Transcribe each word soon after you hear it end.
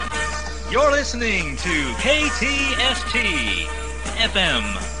You're listening to KTST FM,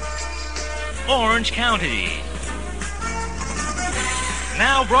 Orange County.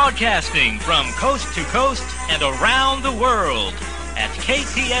 Now broadcasting from coast to coast and around the world at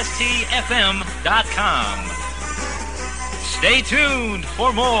KTSTFM.com. Stay tuned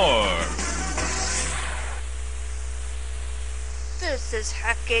for more. This is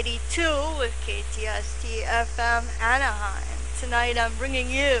Hack 82 with KTST FM Anaheim. Tonight I'm bringing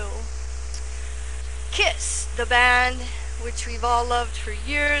you Kiss, the band which we've all loved for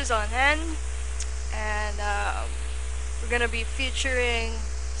years on end. And we're going to be featuring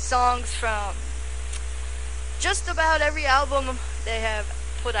songs from just about every album they have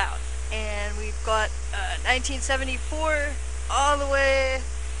put out. And we've got 1974 all the way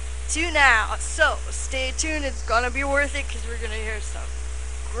to now. So stay tuned, it's going to be worth it because we're going to hear some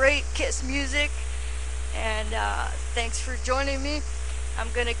great Kiss music. And thanks for joining me. I'm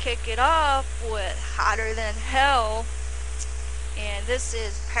going to kick it off with Hotter Than Hell. And this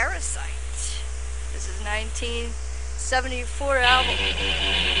is Parasite. This is 1974 album.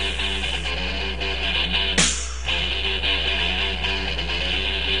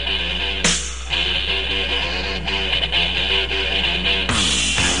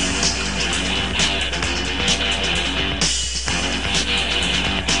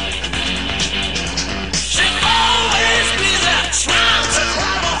 Trying to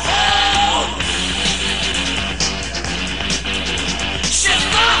grab a hold. She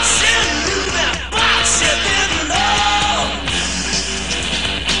thought she knew that, but she didn't know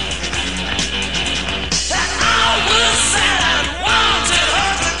that I was sad and wanted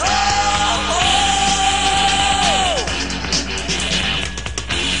her to go.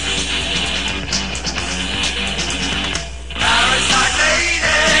 Parasite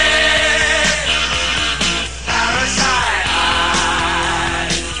lady, parasite.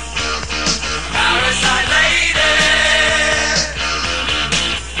 Parasite lady,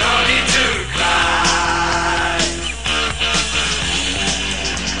 no need to cry.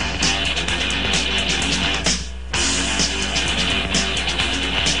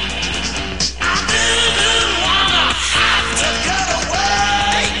 I didn't wanna have to get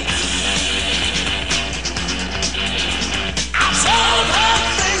away. I told her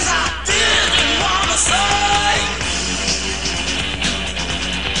things I didn't wanna say.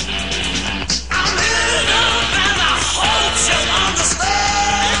 I'm in love and I hope she'll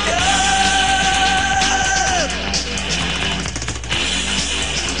understand.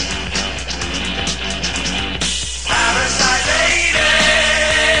 Parasite lady,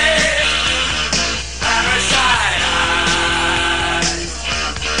 parasite eyes.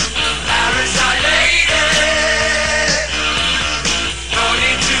 Parasite lady, no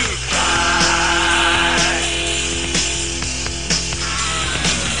need to cry.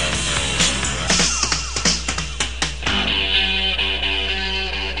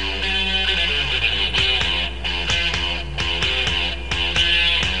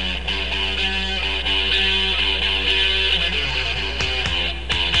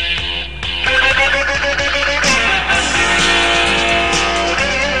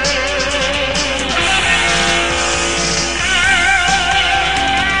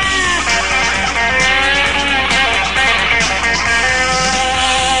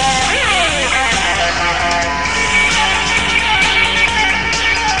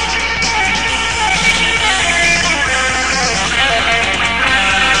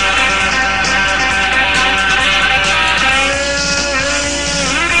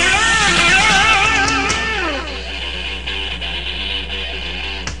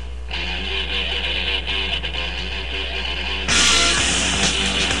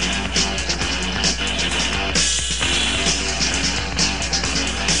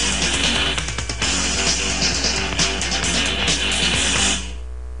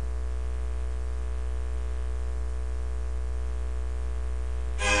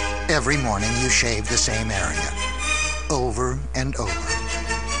 Every morning you shave the same area, over and over,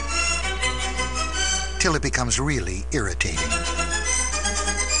 till it becomes really irritating.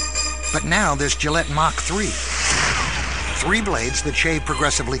 But now there's Gillette Mach 3. 3 blades that shave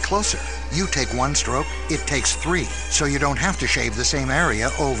progressively closer. You take 1 stroke, it takes 3, so you don't have to shave the same area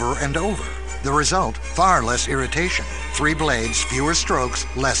over and over. The result, far less irritation. 3 blades, fewer strokes,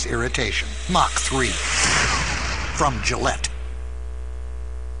 less irritation. Mach 3. From Gillette.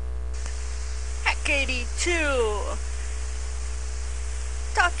 Hack 82.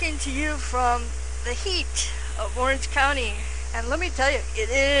 Talking to you from the heat of Orange County. And let me tell you, it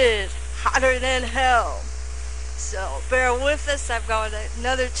is hotter than hell. So bear with us. I've got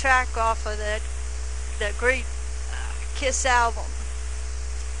another track off of that great Kiss album.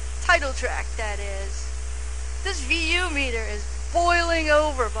 title track, that is. This VU meter is boiling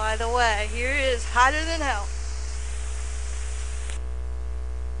over, by the way. Here it is, hotter than hell.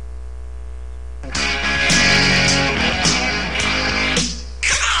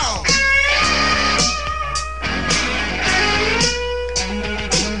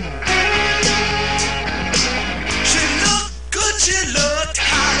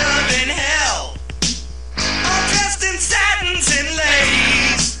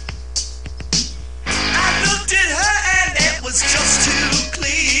 Just too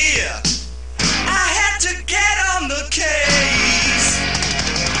clear. I had to get on the case.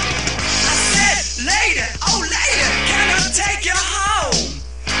 I said, lady, oh lady, can I take you home?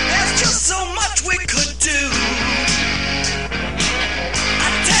 There's just so much we could do.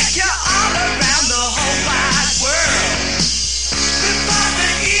 I'd take you all around the whole wide world before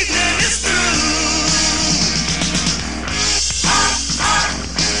the evening is through.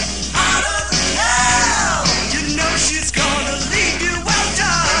 She's gonna leave you well done.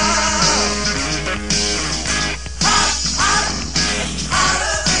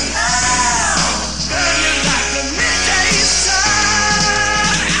 Hotter than hell. Burn you like the midday sun.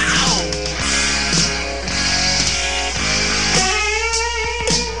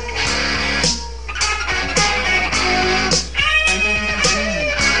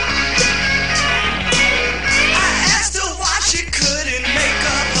 I asked her why she couldn't make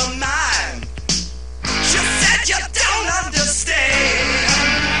up her mind. She said you don't understand.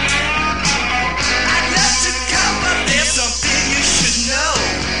 I'd love to come, but there's something you should know.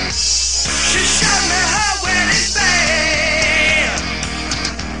 She showed me her wedding band.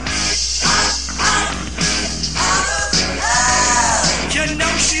 Hotter than hell. You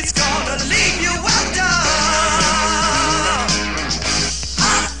know she's gonna leave you well done.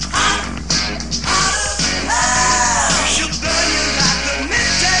 Hotter than hell. She'll burn you like the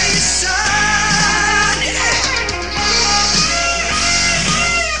midday sun.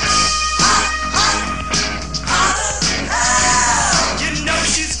 You know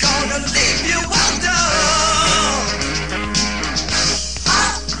she's gonna leave you well done.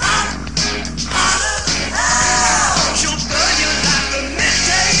 Hotter than hell. She'll burn you like the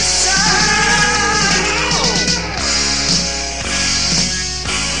midday sun.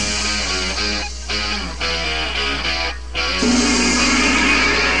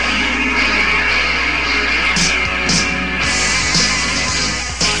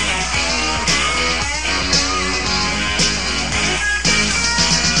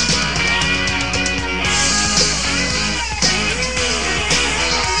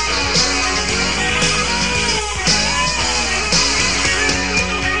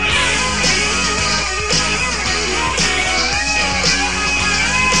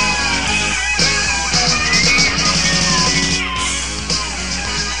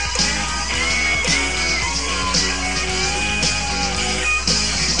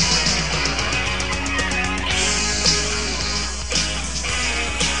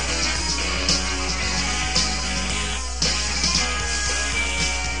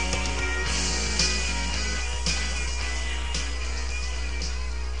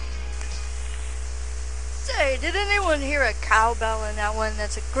 Say, did anyone hear a cowbell in that one?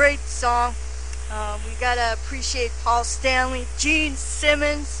 That's a great song. We gotta appreciate Paul Stanley, Gene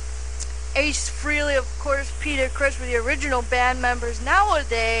Simmons, Ace Frehley, of course, Peter Criss were the original band members.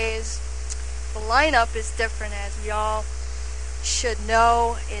 Nowadays, the lineup is different, as we all should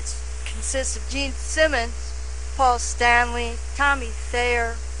know. It consists of Gene Simmons, Paul Stanley, Tommy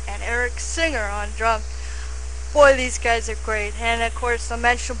Thayer, and Eric Singer on drums. Boy, these guys are great. And of course, the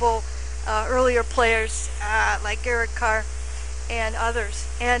mentionable earlier players like Eric Carr and others.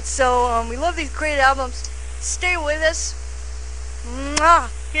 And so we love these great albums. Stay with us. Mwah!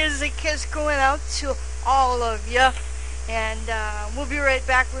 Here's a kiss going out to all of you. And we'll be right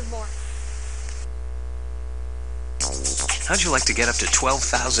back with more. How'd you like to get up to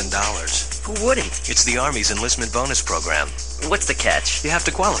 $12,000? Who wouldn't? It's the Army's enlistment bonus program. What's the catch? You have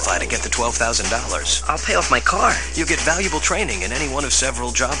to qualify to get the $12,000. I'll pay off my car. You'll get valuable training in any one of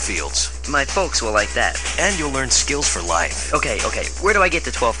several job fields. My folks will like that. And you'll learn skills for life. Okay. Where do I get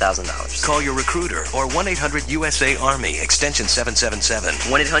the $12,000? Call your recruiter or 1-800-USA-ARMY, extension 777.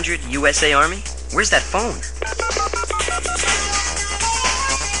 1-800-USA-ARMY? Where's that phone?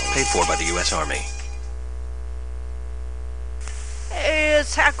 Paid for by the U.S. Army. Hey,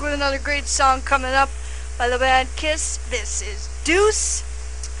 it's Hack with another great song coming up by the band Kiss. This is Deuce.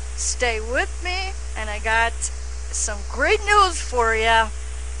 Stay with me, and I got some great news for you.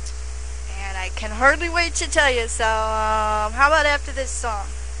 And I can hardly wait to tell you, so how about after this song?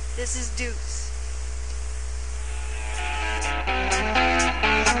 This is Deuce.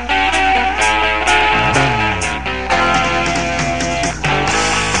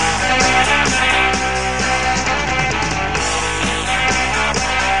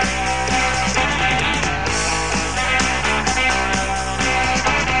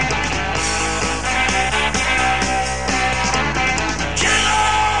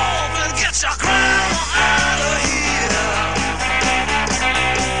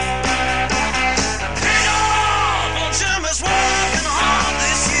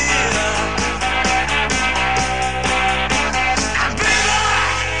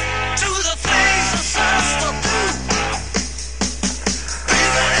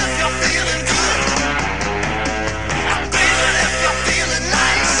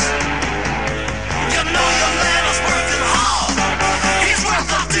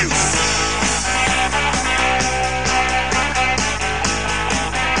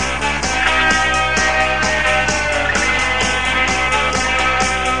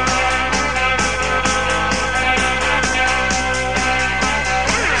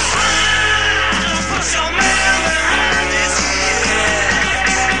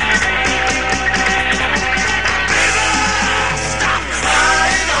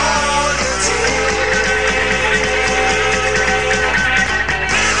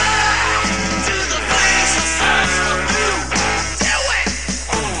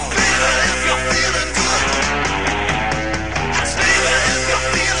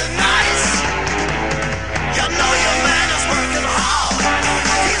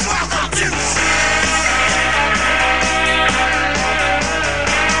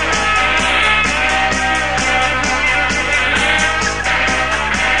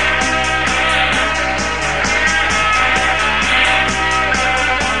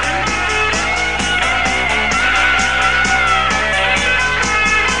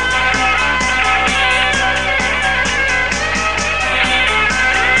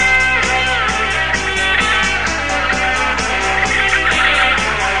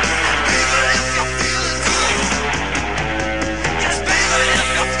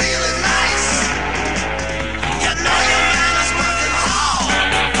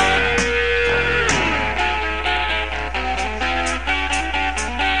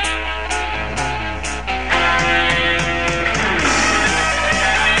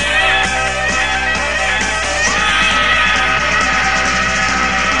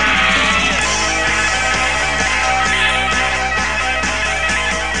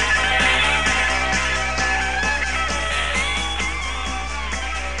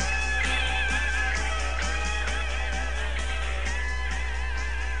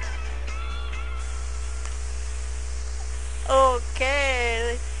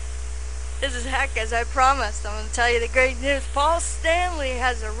 Okay. This is Heck, as I promised. I'm going to tell you the great news. Paul Stanley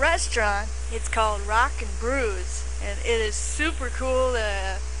has a restaurant. It's called Rock and Brews, and it is super cool.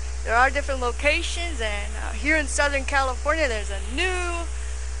 There are different locations, and here in Southern California, there's a new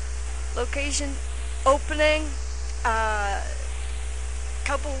location opening a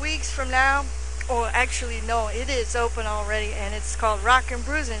couple weeks from now. Or actually, no, it is open already, and it's called Rock and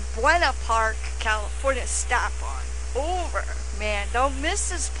Brews in Buena Park, California. Stop on over, man. Don't miss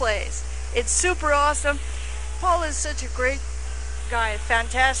this place. It's super awesome. Paul is such a great guy,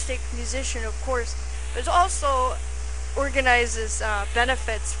 fantastic musician, of course, but also organizes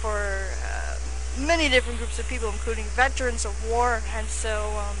benefits for many different groups of people, including veterans of war, and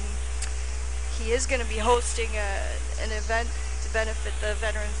so he is going to be hosting an event to benefit the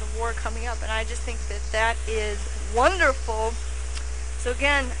veterans of war coming up, and I just think that is wonderful. So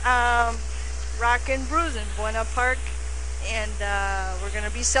again, Rock and Brews in Buena Park, and we're going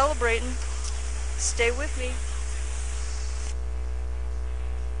to be celebrating. Stay with me.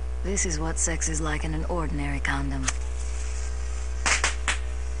 This is what sex is like in an ordinary condom.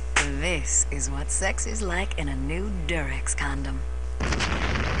 This is what sex is like in a new Durex condom.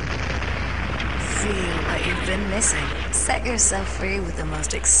 Feel what you've been missing. Set yourself free with the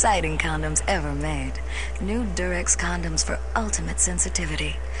most exciting condoms ever made. New Durex condoms for ultimate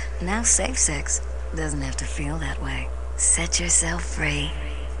sensitivity. Now safe sex doesn't have to feel that way. Set yourself free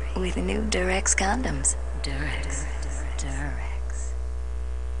with new Durex condoms. Durex. Durex.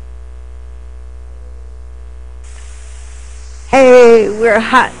 Hey, we're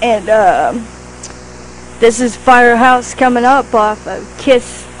hot, and this is Firehouse coming up off of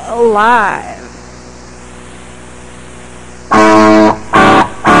Kiss Alive.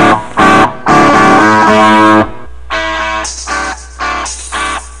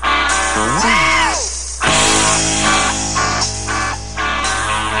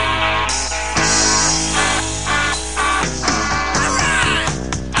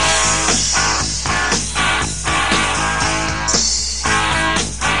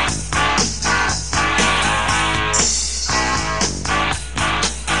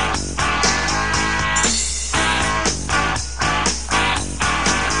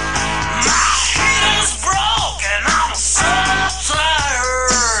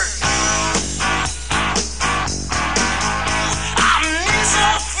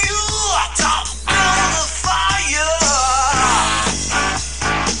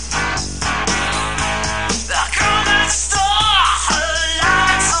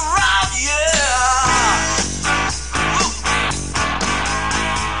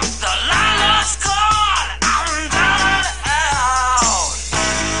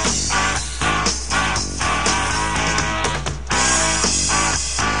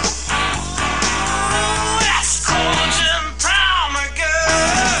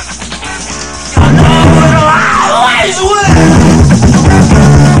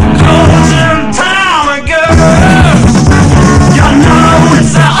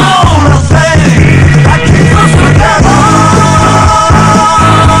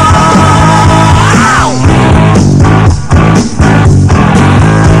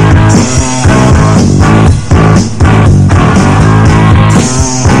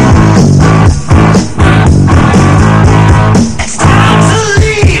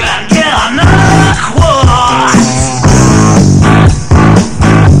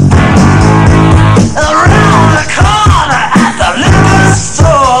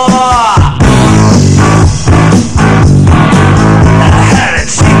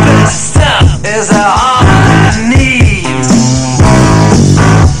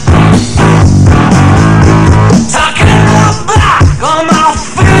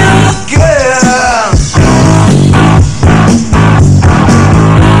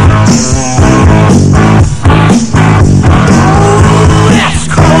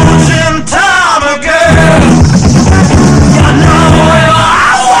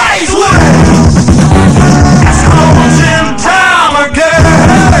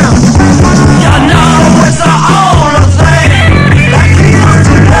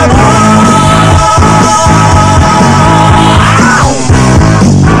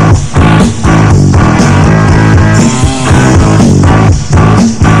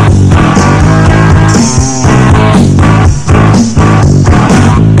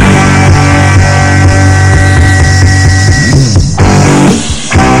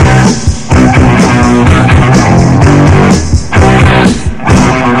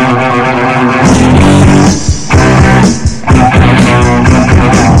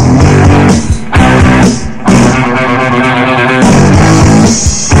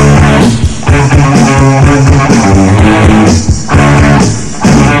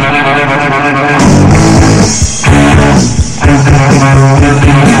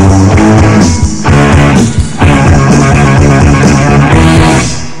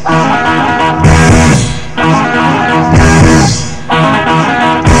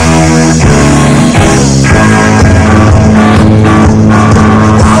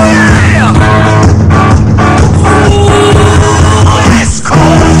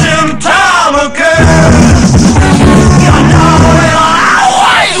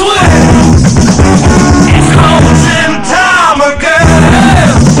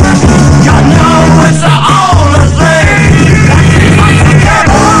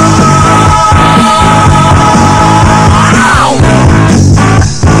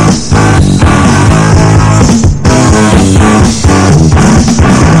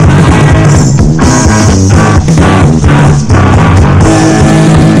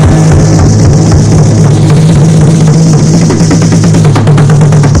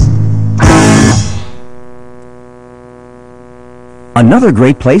 another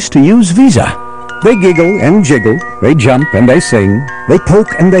great place to use Visa. They giggle and jiggle, they jump and they sing, they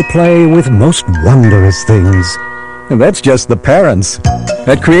poke and they play with most wondrous things. And that's just the parents.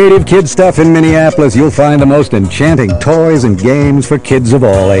 At Creative Kid Stuff in Minneapolis, you'll find the most enchanting toys and games for kids of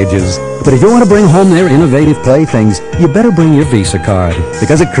all ages. But if you want to bring home their innovative playthings, you better bring your Visa card.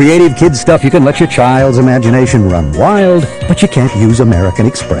 Because at Creative Kid Stuff, you can let your child's imagination run wild, but you can't use American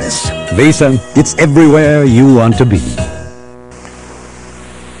Express. Visa, it's everywhere you want to be.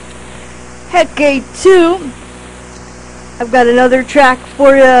 Heck, 2. I've got another track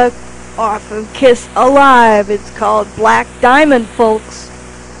for you off of Kiss Alive. It's called Black Diamond, folks.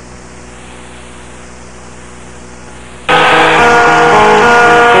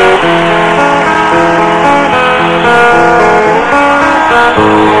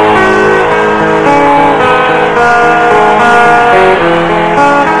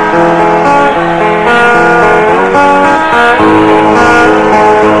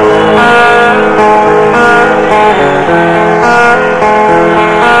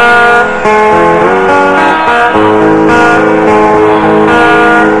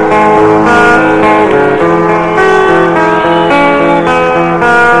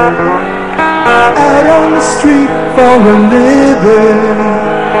 For a living,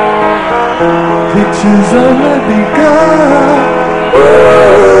 pictures of my begun.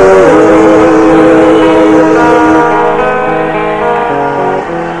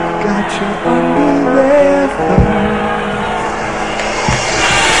 Got you under their thumb.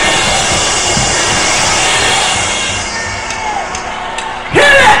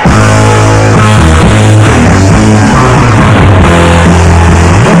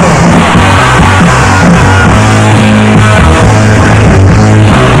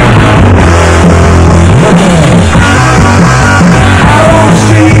 I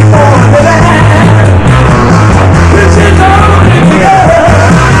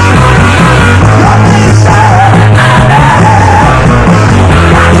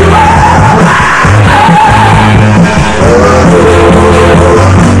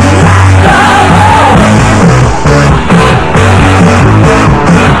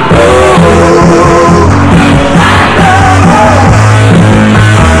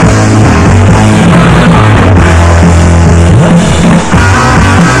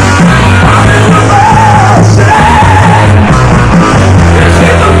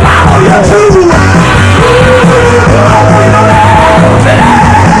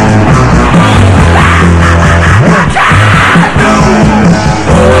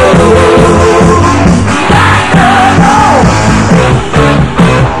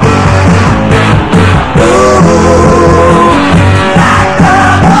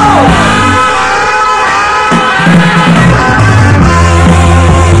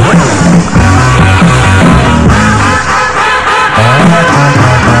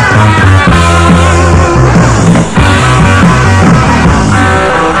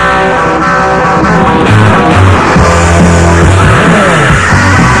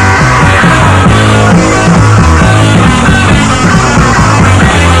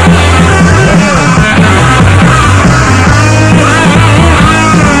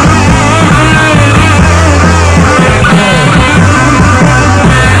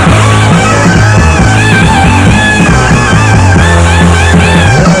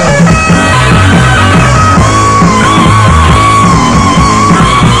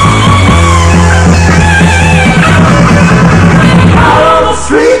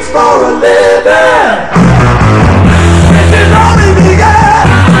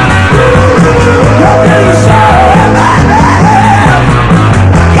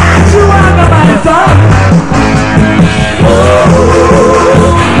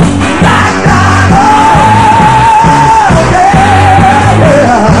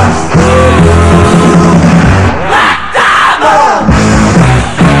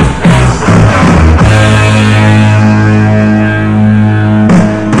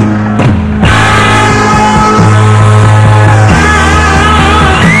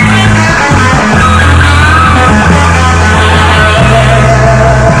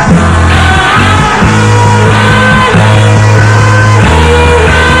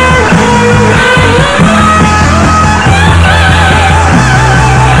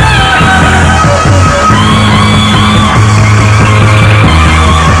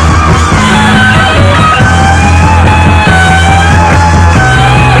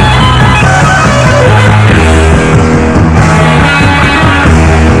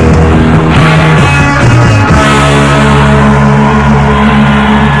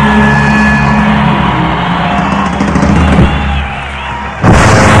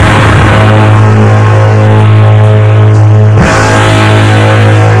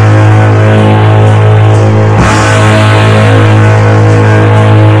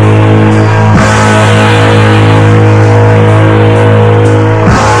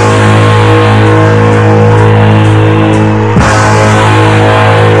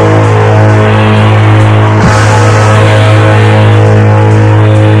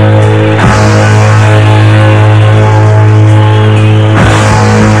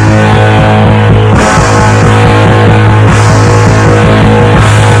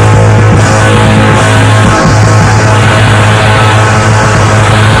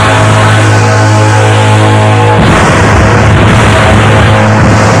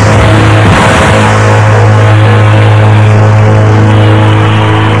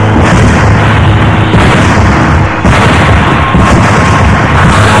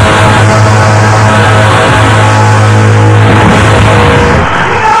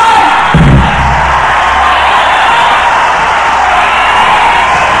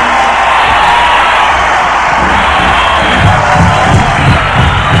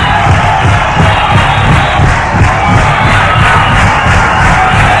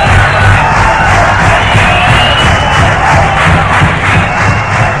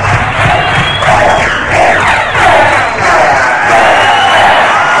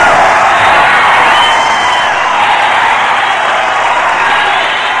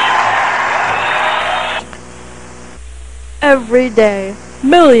every day,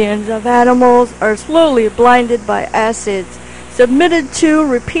 millions of animals are slowly blinded by acids, submitted to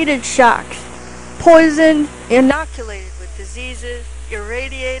repeated shocks, poisoned, inoculated with diseases,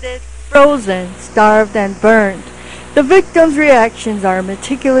 irradiated, frozen, starved, and burned. The victims' reactions are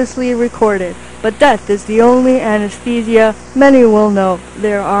meticulously recorded, but death is the only anesthesia. Many will know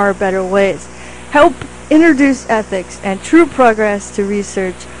there are better ways. Help introduce ethics and true progress to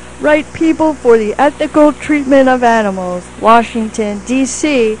research. Right People for the Ethical Treatment of Animals, Washington,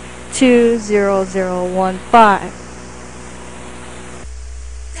 D.C. 20015.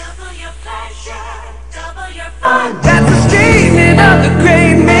 That's a statement of the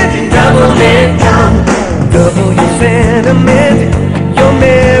great men. Double income, double your sentiment, your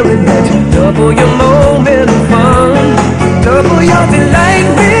merriment, double your moment of fun, double your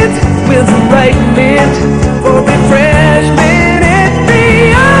delightment with the right mint for refreshment. It's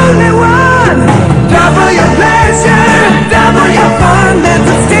the only one. Double your pleasure, double your fun. That's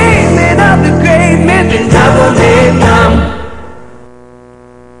a statement of the great men. Double income.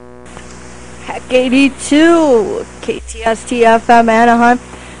 82, KTST-FM Anaheim.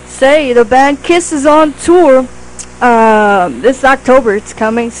 Say, the band Kiss is on tour this October. It's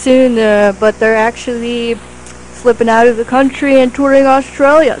coming soon, but they're actually slipping out of the country and touring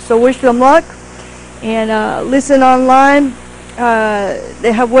Australia. So wish them luck, and listen online.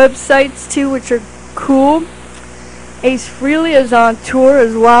 They have websites too, which are cool. Ace Frehley is on tour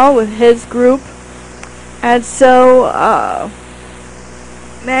as well with his group. And so,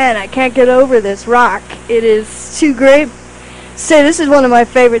 man, I can't get over this rock. It is too great. Say, this is one of my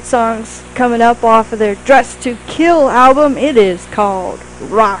favorite songs coming up off of their Dress to Kill album. It is called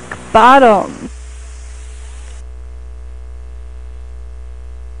Rock Bottom.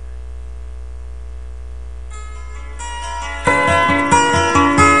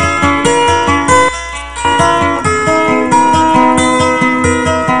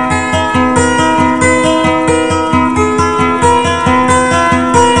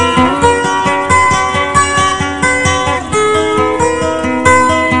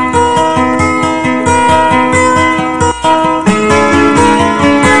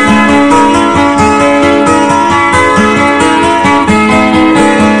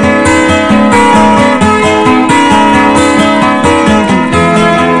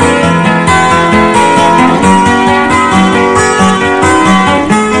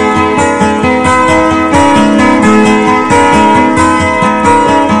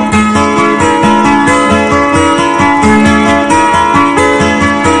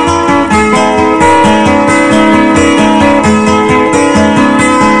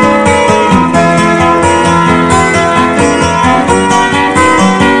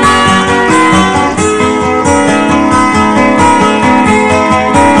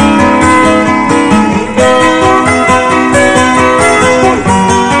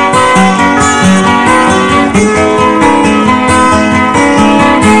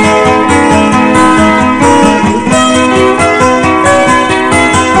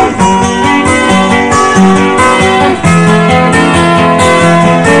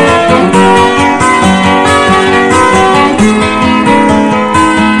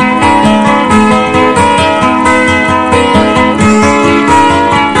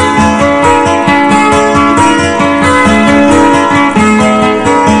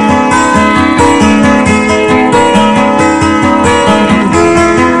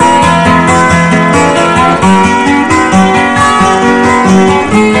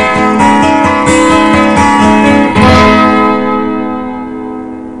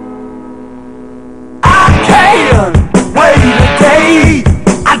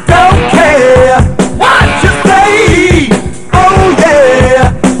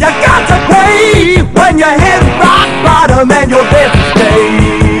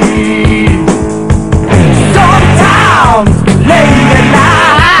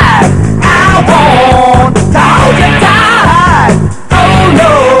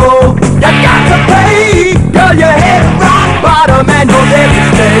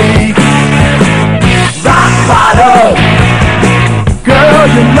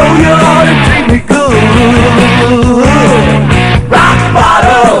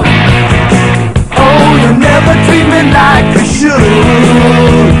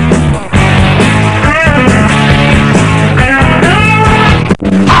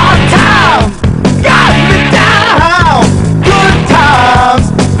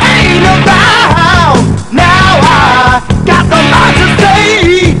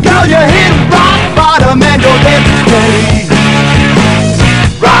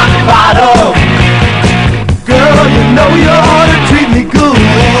 Rock bottom, girl.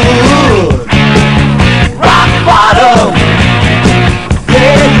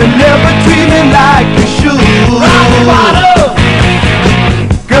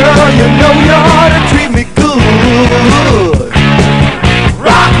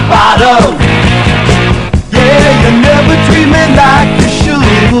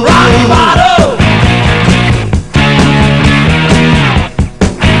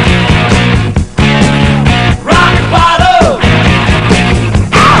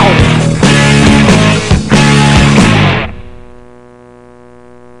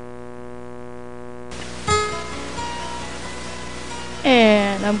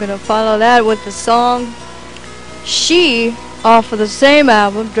 I'm gonna follow that with the song She off of the same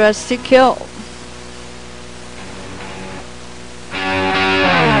album, Dressed to Kill.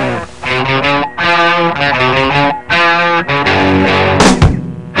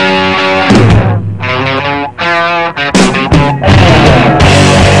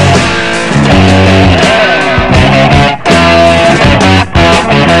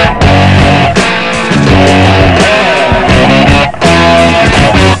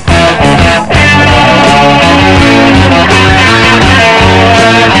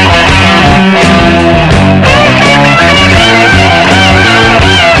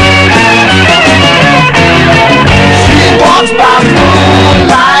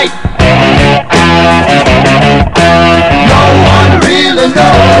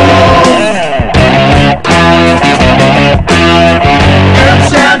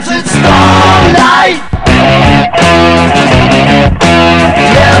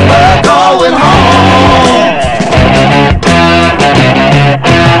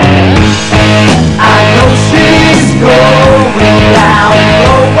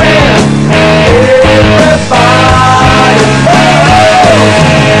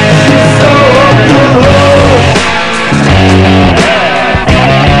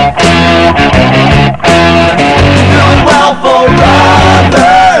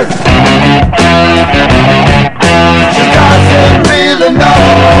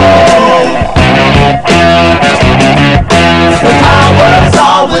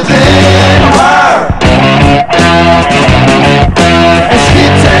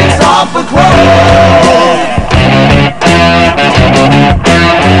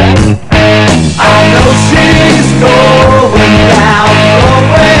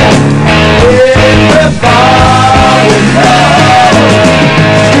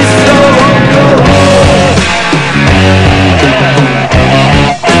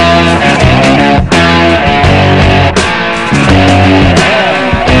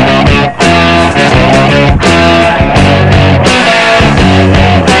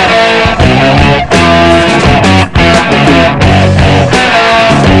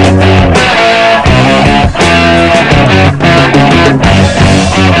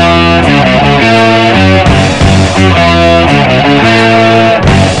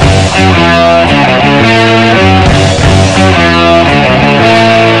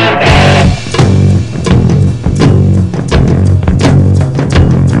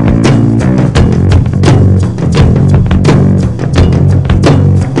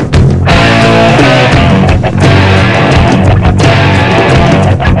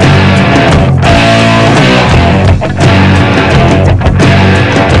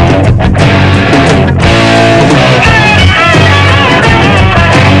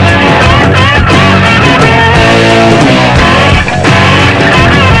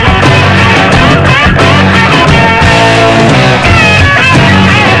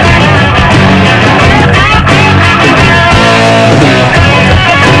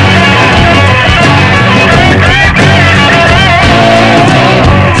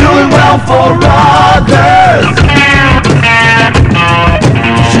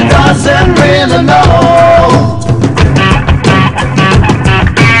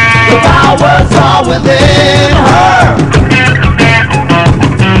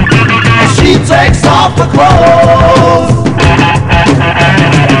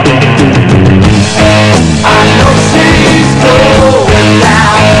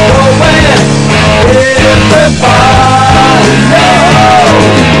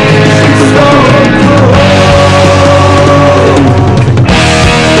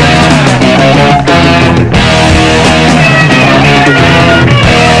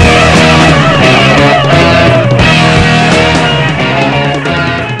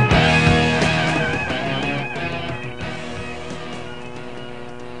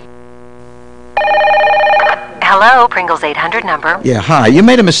 Hello, Pringles 800 number. Yeah, hi. You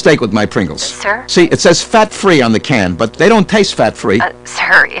made a mistake with my Pringles. Sir? See, it says fat-free on the can, but they don't taste fat-free.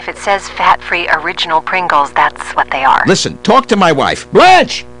 Sir, if it says fat-free original Pringles, that's what they are. Listen, talk to my wife.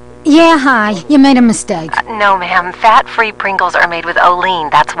 Blanche! Yeah, hi. You made a mistake. No, ma'am. Fat-free Pringles are made with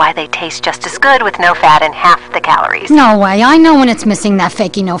Olean. That's why they taste just as good with no fat and half the calories. No way. I know when it's missing that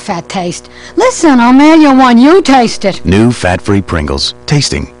fakey no-fat taste. Listen, I'll mail you one. You taste it. New fat-free Pringles.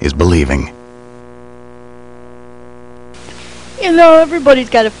 Tasting is believing. You know, everybody's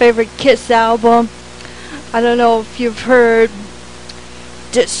got a favorite Kiss album. I don't know if you've heard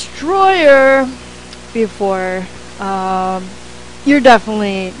Destroyer before. You're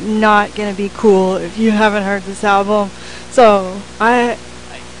definitely not gonna be cool if you haven't heard this album. So I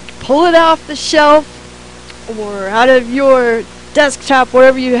pull it off the shelf or out of your desktop,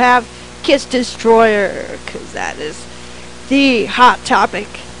 whatever you have, Kiss Destroyer, because that is the hot topic.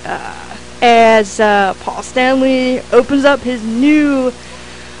 As Paul Stanley opens up his new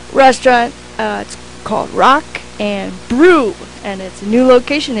restaurant, it's called Rock and Brew, and it's a new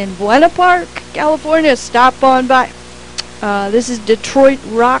location in Buena Park, California. Stop on by. This is Detroit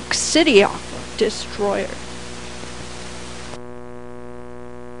Rock City off of Destroyer.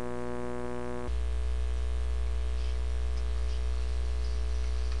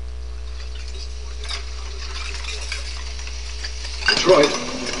 Detroit,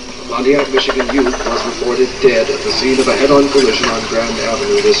 a Pontiac, Michigan youth was reported dead at the scene of a head-on collision on Grand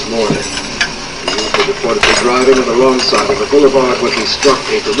Avenue this morning. The youth was reportedly driving on the wrong side of the boulevard when he struck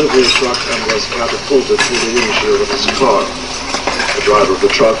a delivery truck and was catapulted through the windshield of his car. The driver of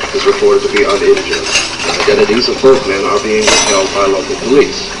the truck is reported to be uninjured. The identities of both men are being withheld by local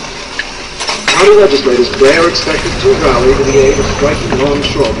police. County legislators today are expected to rally to the aid of striking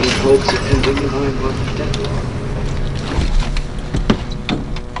longshoremen in hopes of ending the 9-month deadlock.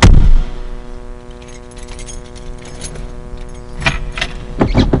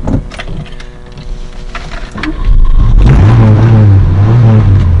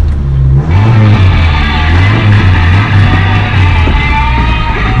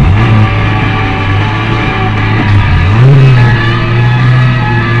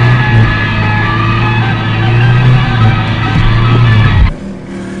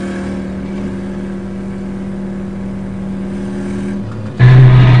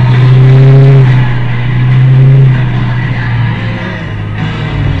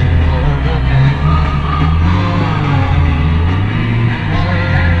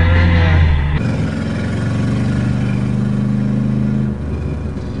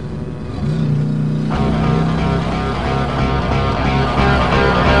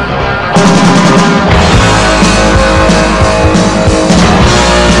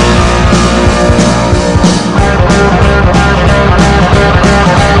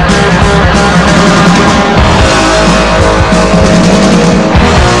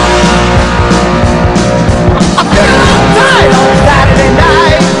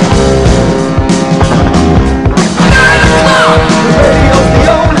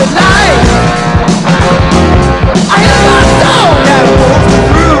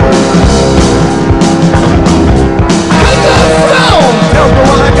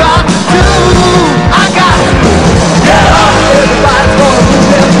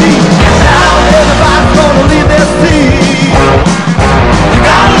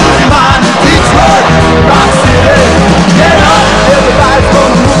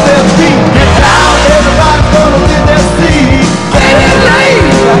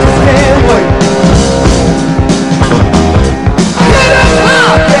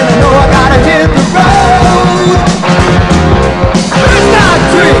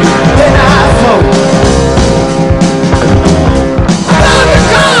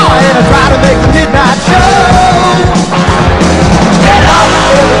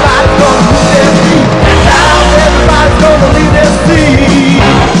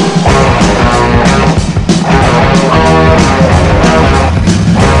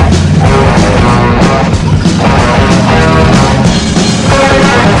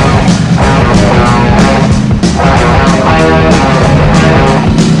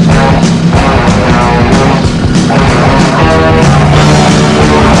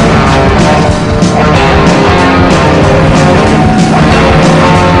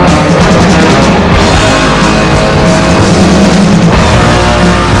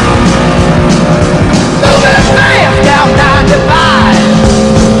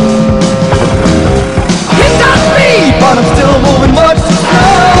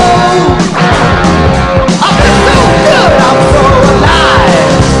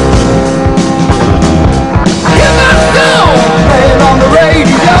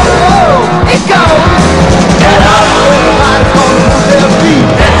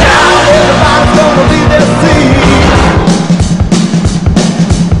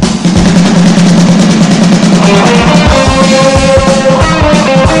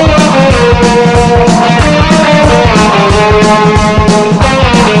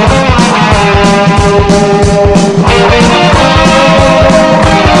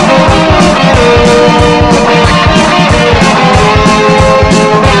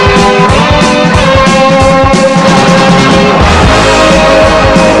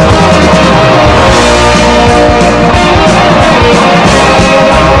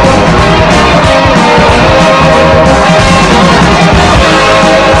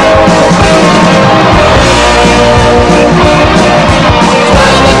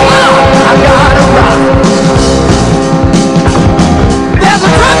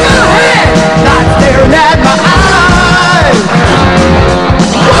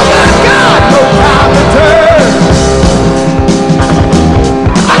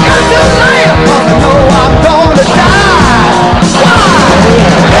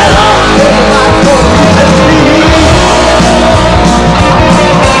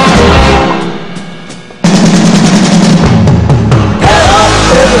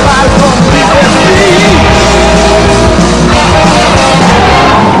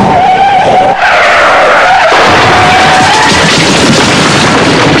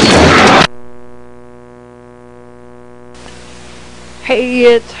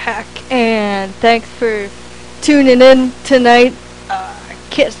 Hey, it's Hack, and thanks for tuning in tonight.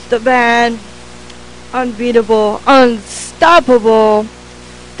 Kiss the Band, unbeatable, unstoppable,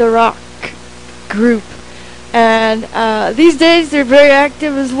 the rock group. And these days they're very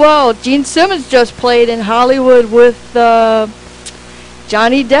active as well. Gene Simmons just played in Hollywood with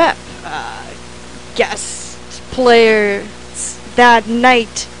Johnny Depp, guest player that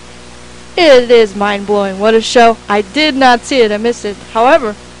night. It is mind-blowing. What a show. I did not see it. I missed it.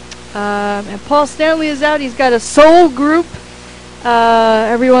 However, and Paul Stanley is out. He's got a soul group.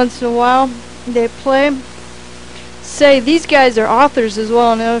 Every once in a while they play. Say, these guys are authors as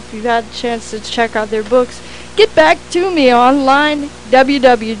well. Now, if you've had a chance to check out their books, get back to me online,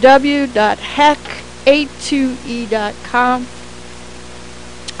 www.hack82e.com.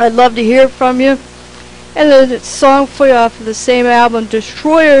 I'd love to hear from you. And there's a song for you off of the same album,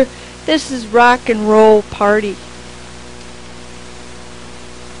 Destroyer. This is Rock and Roll Party.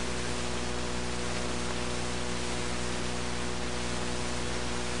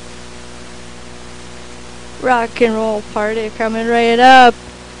 Rock and Roll Party coming right up.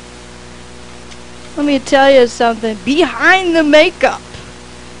 Let me tell you something. Behind the Makeup.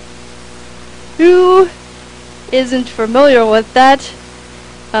 Who isn't familiar with that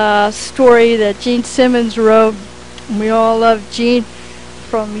story that Gene Simmons wrote? We all love Gene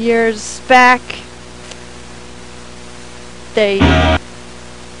from years back. Okay,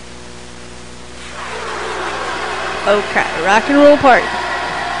 Rock and Roll Party.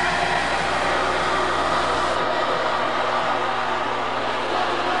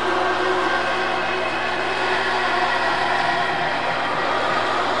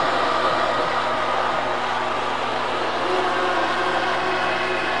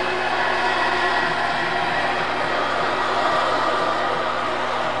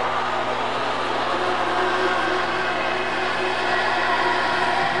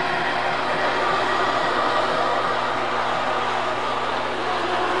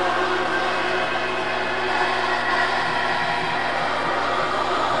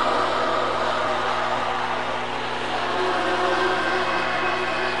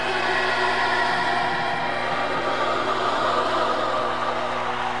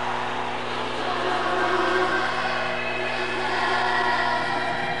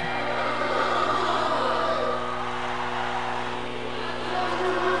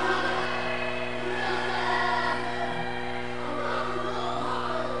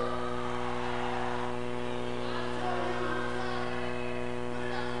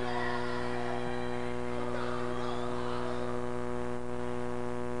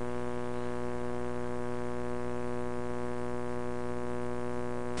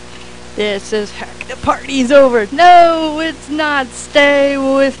 This is Hack. The party's over. No, it's not. Stay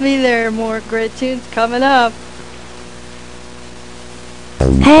with me. There are more great tunes coming up.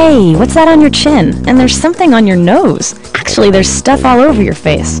 Hey, what's that on your chin? And there's something on your nose. Actually, there's stuff all over your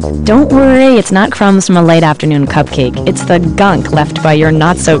face. Don't worry, it's not crumbs from a late afternoon cupcake. It's the gunk left by your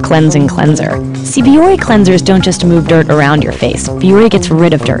not-so-cleansing cleanser. See, Biore cleansers don't just move dirt around your face. Biore gets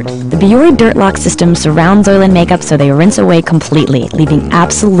rid of dirt. The Biore Dirt Lock system surrounds oil and makeup so they rinse away completely, leaving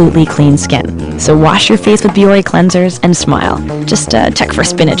absolutely clean skin. So wash your face with Biore cleansers and smile. Just check for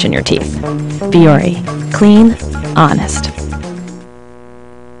spinach in your teeth. Biore. Clean, honest.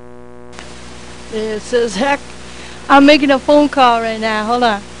 This is Heck. I'm making a phone call right now. Hold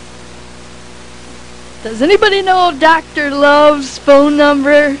on. Does anybody know Dr. Love's phone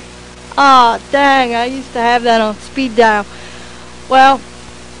number? Aw, dang, I used to have that on speed dial. Well,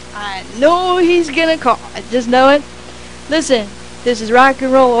 I know he's gonna call. I just know it. Listen, this is Rock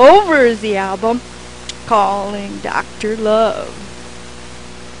and Roll Over is the album. Calling Dr. Love.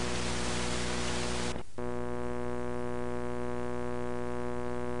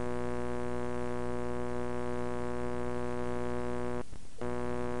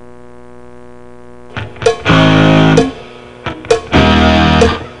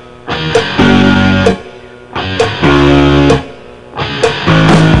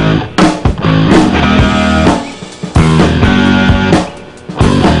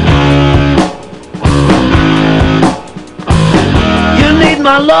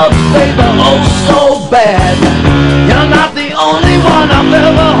 My love, baby, oh so bad. You're not the only one I've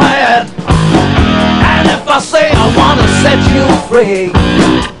ever had. And if I say I wanna set you free,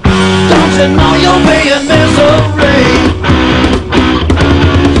 don't you know you'll be in misery?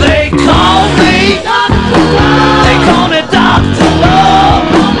 They call me Dr. Love. They call me Dr.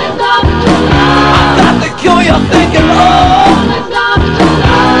 Love. I've got the cure you're thinking of. Dr.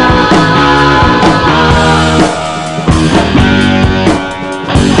 Love.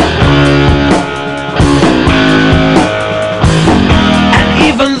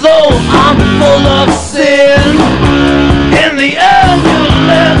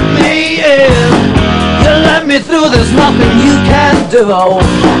 true.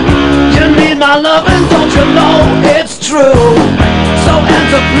 You need my loving, don't you know it's true? So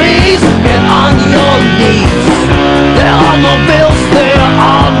answer please, get on your knees. There are no bills, there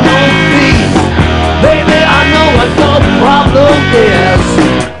are no fees. Baby, I know what the problem is.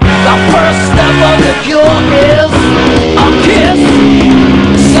 The first step of the cure is a kiss.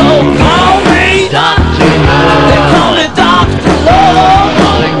 So call me Dr. Love. They call it Dr. Love.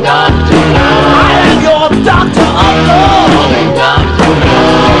 Calling Dr. Love. I am your doctor of love. Calling Dr.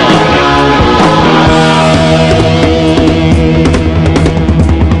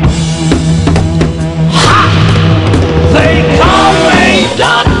 Ha! They call me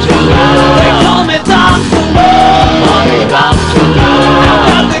Dr. Love. They call me Dr. Love. Calling Dr. Love. I've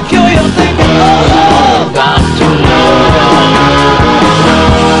got the cure you're thinking of. Dr.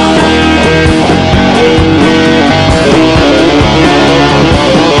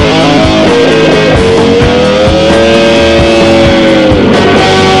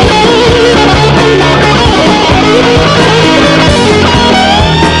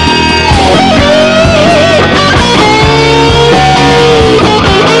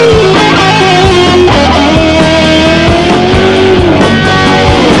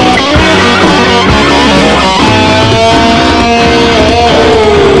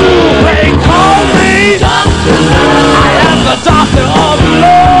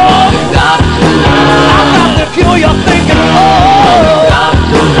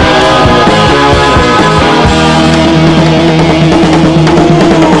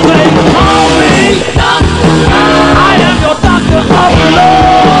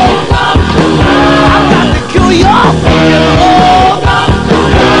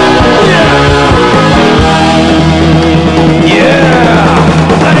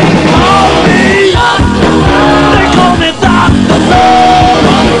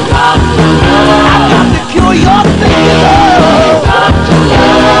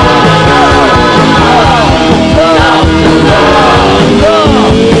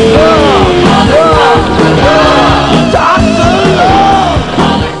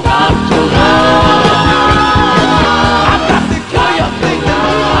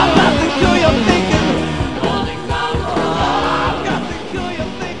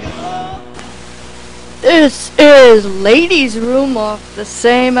 This is Ladies' Room off the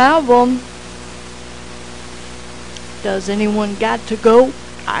same album. Does anyone got to go?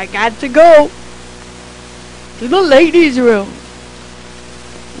 I got to go to the ladies' room.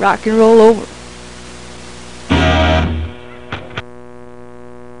 Rock and roll over.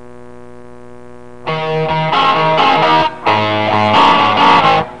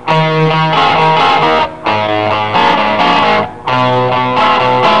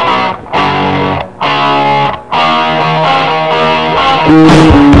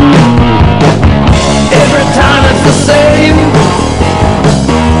 Every time it's the same.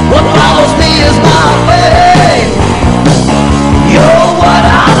 What follows me is my way. You're what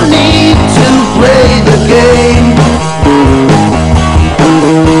I need to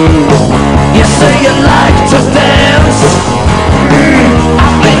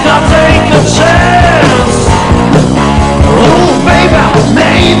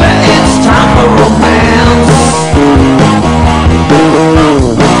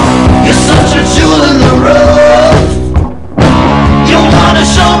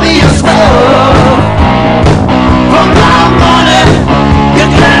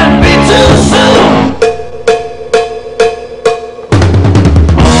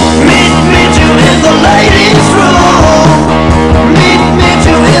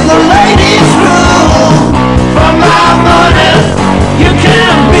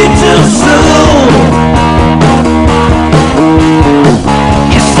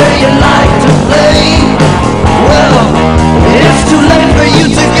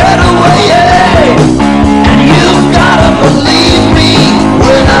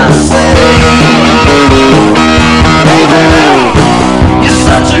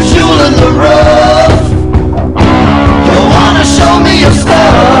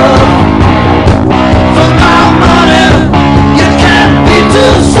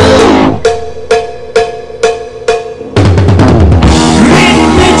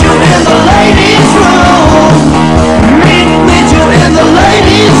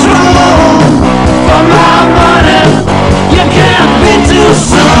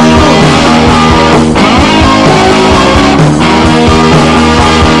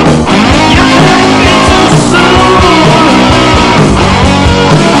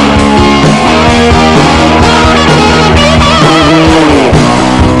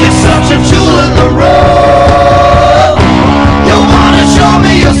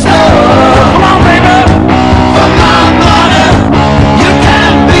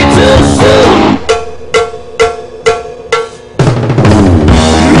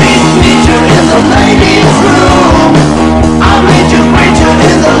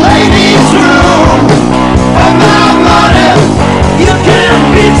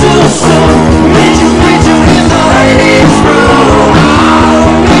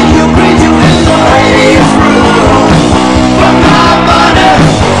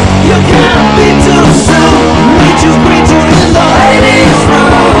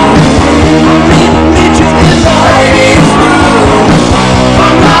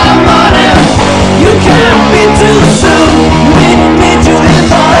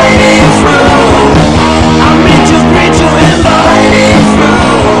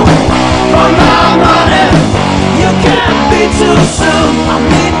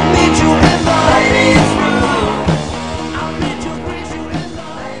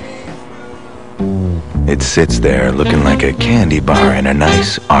It sits there looking like a candy bar in a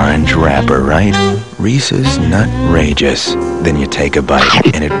nice orange wrapper, right? Reese's Nutrageous. Then you take a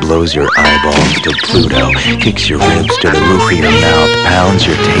bite and it blows your eyeballs to Pluto, kicks your ribs to the roof of your mouth, pounds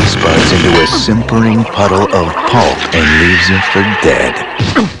your taste buds into a simpering puddle of pulp and leaves you for dead.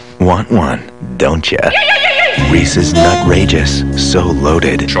 Want one, don't ya? Reese's Nutrageous. So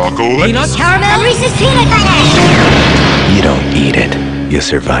loaded. Chocolate. Peanut caramel Reese's peanut butter. You don't eat it. You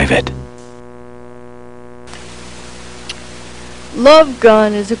survive it. Love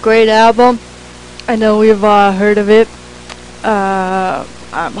Gun is a great album. I know we've heard of it.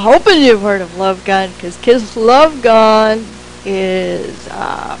 I'm hoping you've heard of Love Gun, because Kiss Love Gun is,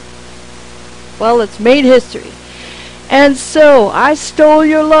 well, it's made history. And so, I Stole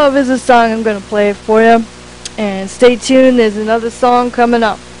Your Love is a song. I'm going to play it for you. And stay tuned, there's another song coming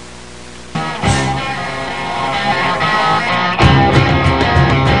up.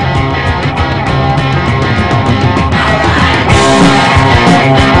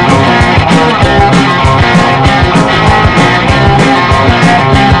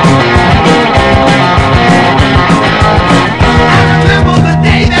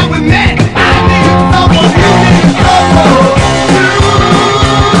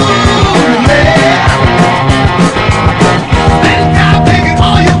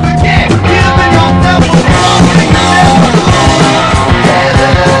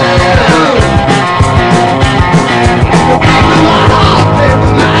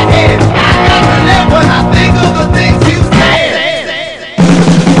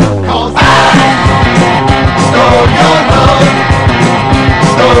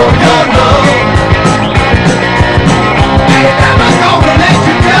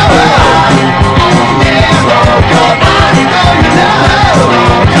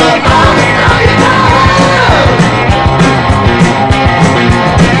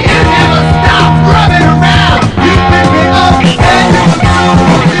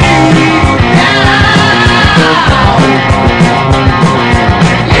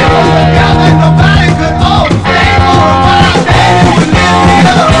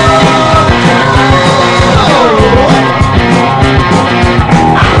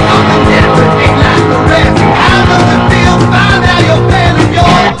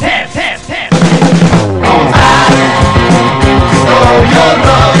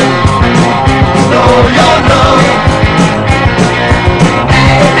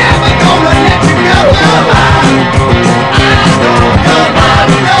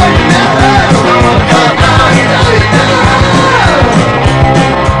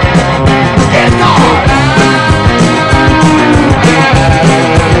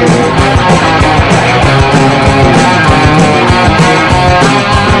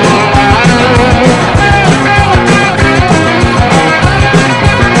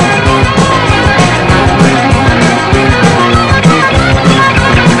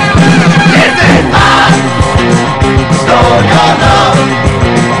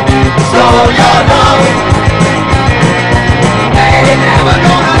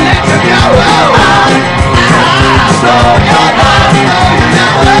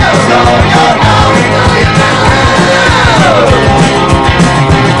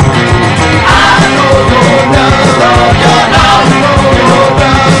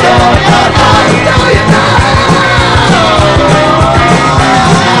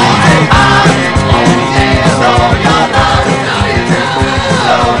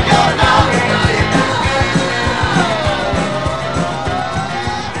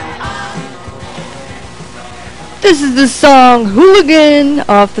 This is the song Hooligan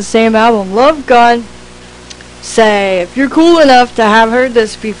off the same album, Love Gun. Say, if you're cool enough to have heard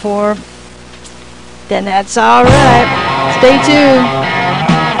this before, then that's alright. Stay tuned.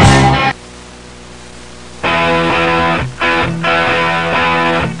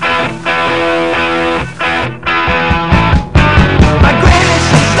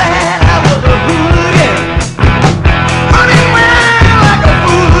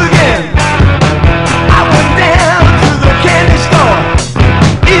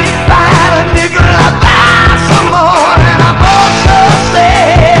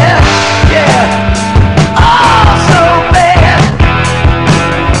 Yeah, oh so bad.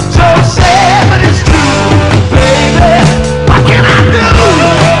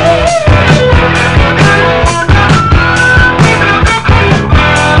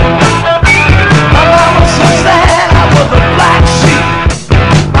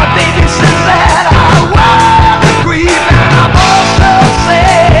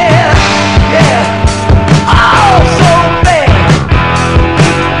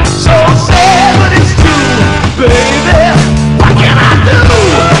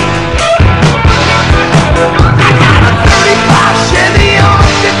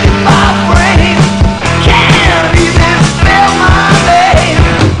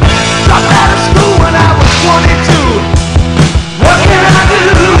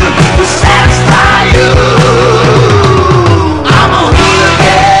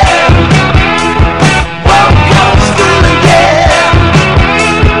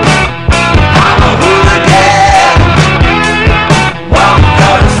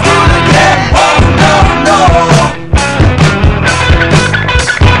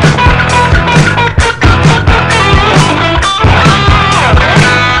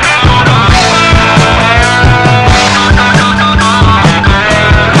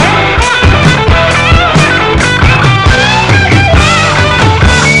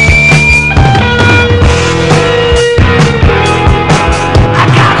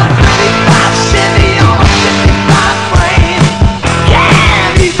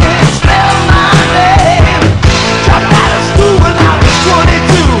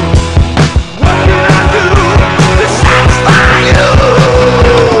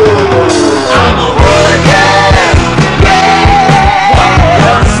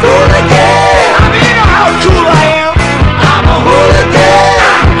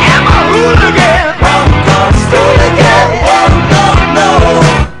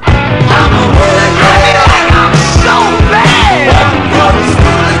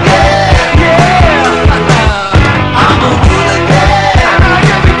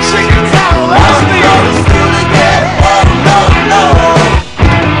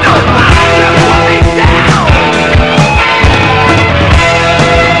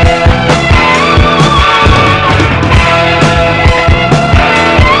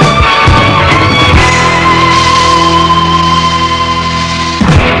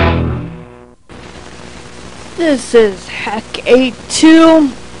 This is Heck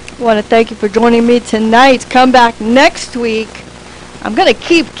 82. I want to thank you for joining me tonight. Come back next week. I'm going to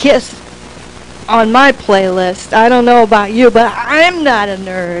keep Kiss on my playlist. I don't know about you, but I'm not a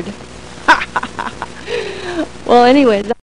nerd. Well, anyways.